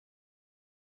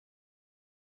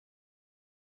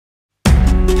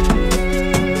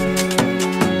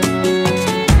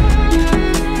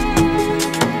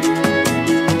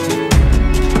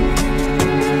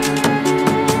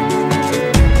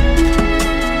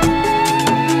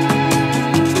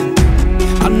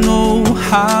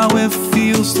how it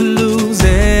feels to lose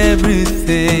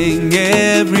everything,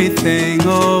 everything.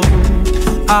 Oh,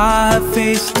 I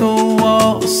faced a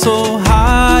wall so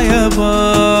high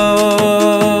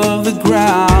above the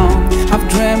ground. I've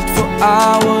dreamt for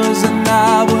hours and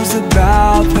hours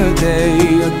about the day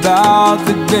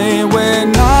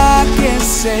when I can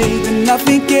say that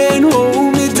nothing can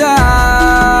hold me down.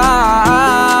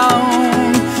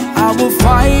 I will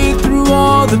fight through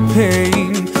all the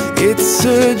pain. It's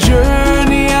a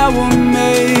journey I will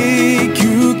make.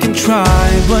 You can try,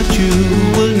 but you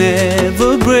will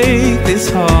never break this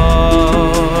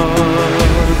heart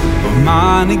of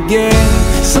mine again.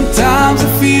 Sometimes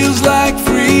it feels like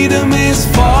freedom is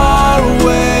far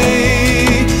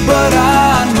away, but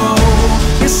I know,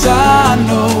 yes I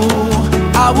know,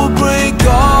 I will break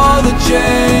all the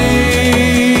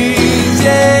chains,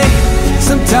 yeah.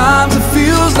 Sometimes it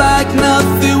feels like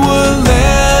nothing will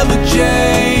ever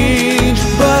change,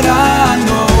 but I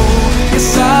know,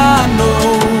 yes I know,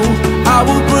 I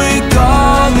will break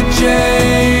all the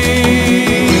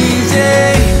chains,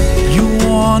 yeah. You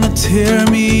wanna tear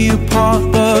me apart,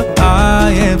 but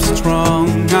I am strong,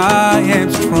 I am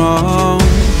strong.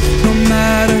 No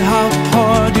matter how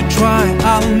hard you try,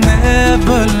 I'll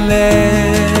never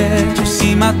let you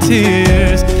see my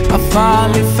tears. I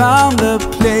finally found the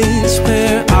place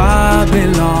where I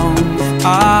belong, I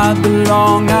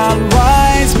belong. I'll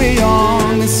rise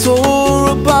beyond and soar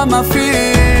above my fears.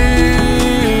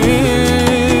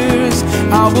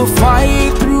 I will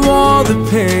fight through all the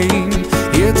pain.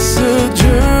 It's a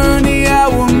journey I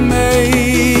will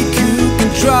make. You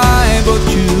can try, but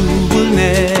you will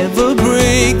never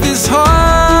break this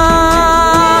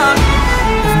heart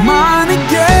of mine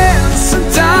again.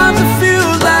 Sometimes it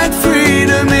feels like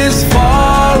freedom is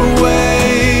far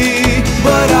away,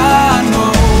 but I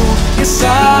know, yes I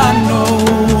know,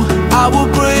 I will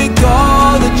break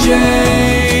all the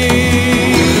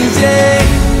chains, yeah.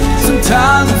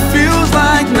 Sometimes it feels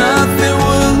like nothing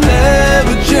will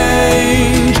ever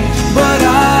change, but I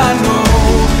know,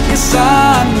 yes I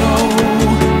know,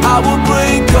 I will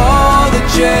break all the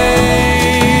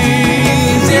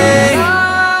chains, yeah. I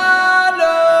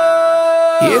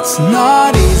know it's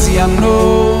not easy, I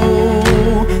know,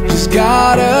 just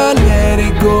gotta let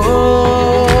it go.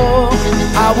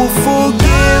 I will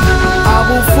forgive, I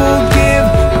will forgive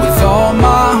with all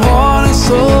my heart and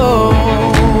soul.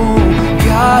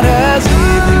 God has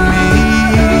given me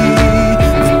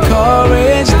the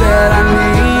courage that I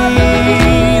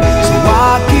need, so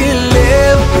I can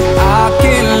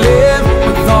live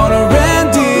with honor and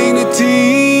dignity,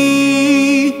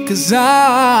 'cause I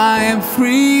am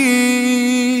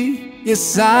free,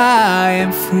 yes I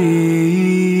am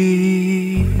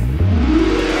free.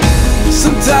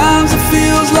 Sometimes it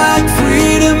feels like